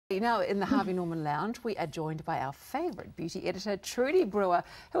Now, in the Harvey Norman Lounge, we are joined by our favourite beauty editor, Trudi Brewer,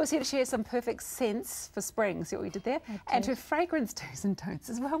 who is here to share some perfect scents for spring. See what we did there? And her fragrance do's and don'ts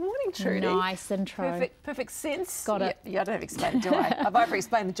as well. Morning, Trudi. Nice intro. Perfect scents. Got it. Yeah, I don't have to explain it, do I? I've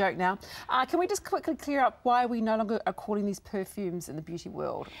over-explained the joke now. Can we just quickly clear up why we no longer are calling these perfumes in the beauty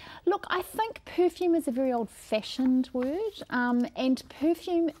world? Look, I think perfume is a very old-fashioned word, and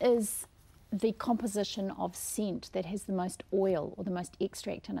perfume is the composition of scent that has the most oil or the most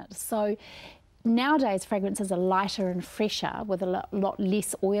extract in it. So nowadays fragrances are lighter and fresher with a lot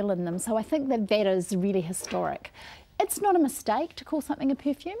less oil in them. So I think that that is really historic. It's not a mistake to call something a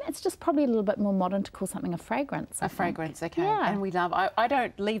perfume. It's just probably a little bit more modern to call something a fragrance. A fragrance, okay. Yeah. And we love, I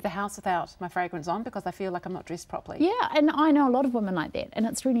don't leave the house without my fragrance on because I feel like I'm not dressed properly. Yeah, and I know a lot of women like that, and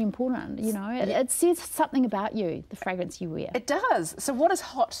it's really important, you know. It says something about you, the fragrance you wear. It does. So what is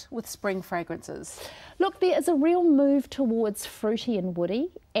hot with spring fragrances? Look, there is a real move towards fruity and woody,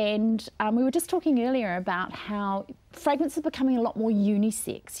 and we were just talking earlier about how fragrance is becoming a lot more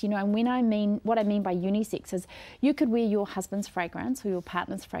unisex, you know, and what I mean by unisex is you could wear your husband's fragrance or your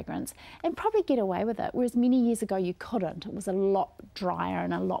partner's fragrance and probably get away with it, whereas many years ago you couldn't. It was a lot drier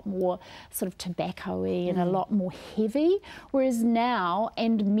and a lot more sort of tobacco-y and a lot more heavy, whereas now,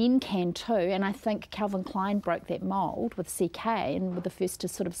 and men can too, and I think Calvin Klein broke that mould with CK and were the first to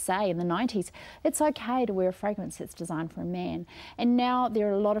sort of say in the 90s, it's okay to wear a fragrance that's designed for a man. And now there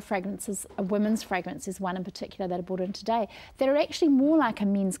are a lot of fragrances, women's fragrances, one in particular that are brought in today, that are actually more like a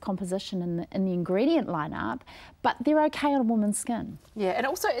men's composition in the ingredient lineup, but they're okay on a woman's skin. Yeah, and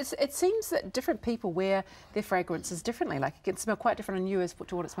also it seems that different people wear their fragrances differently. Like it can smell quite different on you as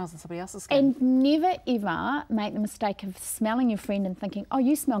to what it smells on somebody else's skin. And never ever make the mistake of smelling your friend and thinking, oh,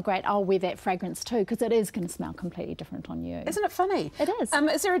 you smell great, I'll wear that fragrance too, because it is going to smell completely different on you. Isn't it funny? It is.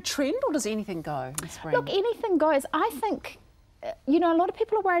 Is there a trend or does anything go in spring? Look, anything goes. I think, you know, a lot of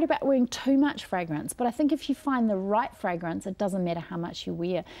people are worried about wearing too much fragrance, but I think if you find the right fragrance, it doesn't matter how much you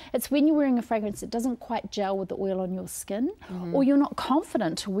wear. It's when you're wearing a fragrance that doesn't quite gel with the oil on your skin, or you're not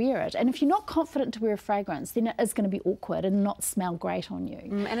confident to wear it. And if you're not confident to wear a fragrance, then it is going to be awkward and not smell great on you.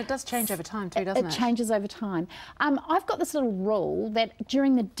 And it does change over time too, doesn't it? It changes over time. I've got this little rule that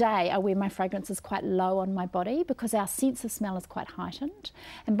during the day I wear my fragrances quite low on my body because our sense of smell is quite heightened.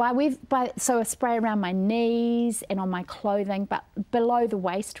 And so I spray around my knees and on my clothing, but below the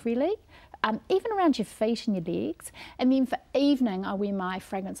waist really, even around your feet and your legs. And then for evening I wear my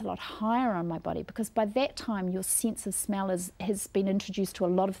fragrance a lot higher on my body because by that time your sense of smell has been introduced to a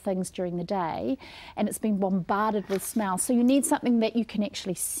lot of things during the day and it's been bombarded with smell. So you need something that you can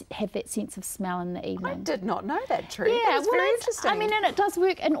actually have that sense of smell in the evening. I did not know that, Trudi. Yeah, That's very interesting. I mean, and it does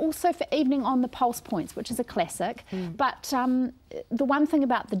work, and also for evening on the pulse points, which is a classic. But the one thing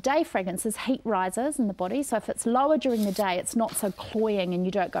about the day fragrance is heat rises in the body, so if it's lower during the day, it's not so cloying and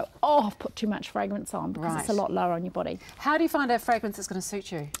you don't go, oh, I've put too much fragrance on, because it's a lot lower on your body. How do you find a fragrance that's going to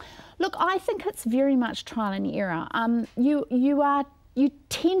suit you? Look, I think it's very much trial and error. You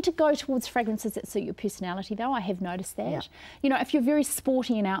tend to go towards fragrances that suit your personality, though. I have noticed that. Yeah. You know, if you're very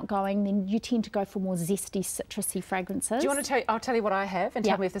sporty and outgoing, then you tend to go for more zesty, citrusy fragrances. Do you want to tell you? I'll tell you what I have and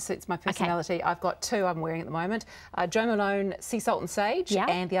tell me if this suits my personality. Okay. I've got two I'm wearing at the moment. Jo Malone Sea Salt and Sage,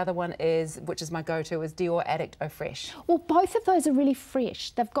 and the other one is, which is my go-to, is Dior Addict Eau Fraiche. Well, both of those are really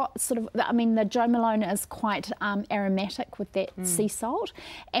fresh. They've got sort of, I mean, the Jo Malone is quite aromatic with that sea salt,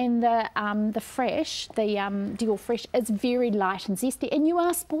 and the fresh, the Dior Fresh, is very light and zesty. And you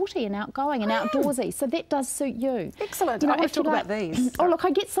are sporty and outgoing and outdoorsy, so that does suit you. Excellent. You know, I want to talk about these. Oh, look,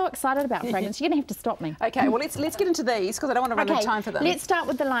 I get so excited about fragrance. You're going to have to stop me. Okay, well, let's get into these because I don't want to run out of time for them. Let's start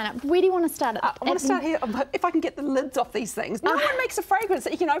with the lineup. Where do you want to start? I want to start here. If I can get the lids off these things. No one makes a fragrance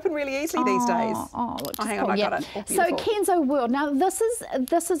that you can open really easily these days. Oh, look, hang on, I got it. So Kenzo World. Now, this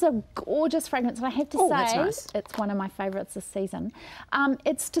is a gorgeous fragrance, and I have to say, that's nice. It's one of my favourites this season.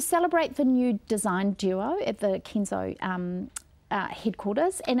 It's to celebrate the new design duo at the Kenzo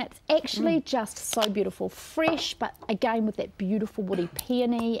headquarters, and it's actually just so beautiful, fresh, but again with that beautiful woody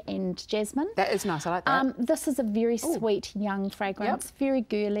peony and jasmine. That is nice, I like that. This is a very sweet young fragrance, very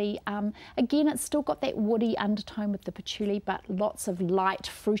girly. Again, it's still got that woody undertone with the patchouli, but lots of light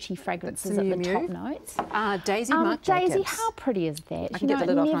fruity fragrances at the top notes. Daisy Marc Daisy, Jacobs. how pretty is that? I can get the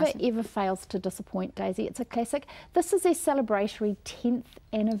lid off never nicely. ever fails to disappoint, Daisy. It's a classic. This is a celebratory 10th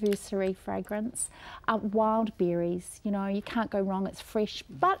anniversary fragrance. Wild berries, you know, you can't go wrong. It's fresh,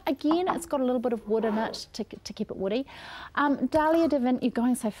 but again, it's got a little bit of wood in it to keep it woody. Dalia Divin, you're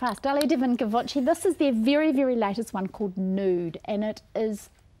going so fast. Dalia Divin Gavocci, this is their very, very latest one called Nude, and it is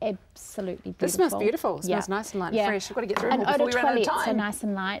absolutely beautiful. This smells beautiful. It smells nice and light and fresh. We've got to get through them before we run out of time. So nice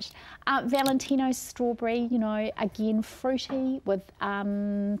and light. Valentino's strawberry, you know, again fruity with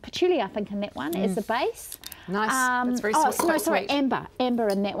patchouli, I think, in that one as a base. Nice. It's very sweet. No, sorry, amber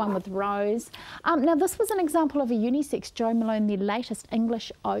in that one with rose. Now this was an example of a unisex Jo Malone, their latest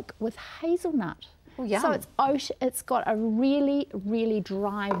English oak with hazelnut. Oh, yum. So it's got a really, really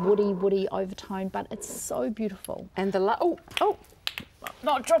dry, woody overtone, but it's so beautiful. And the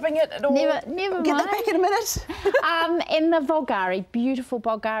not dropping it at all. Never mind. Get that back in a minute. And the Bulgari, beautiful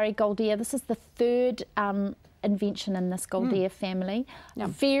Bulgari Goldia. This is the third invention in this Goldia family.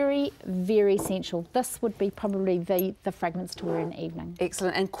 Very, very essential. This would be probably the fragrance to wear in the evening.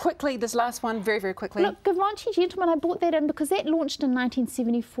 Excellent. And quickly, this last one, very, very quickly. Look, Givenchy Gentleman, I brought that in because that launched in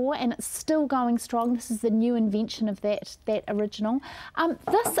 1974 and it's still going strong. This is the new invention of that original.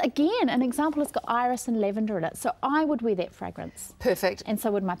 This, again, an example, has got iris and lavender in it. So I would wear that fragrance. Perfect. And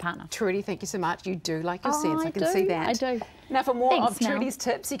so would my partner. Trudi, thank you so much. You do like your scents. I can see that. I do. Now, for more Thanks, of Trudi's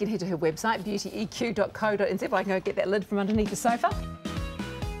tips, you can head to her website, beautyeq.co.nz. I can go get that lid from underneath the sofa.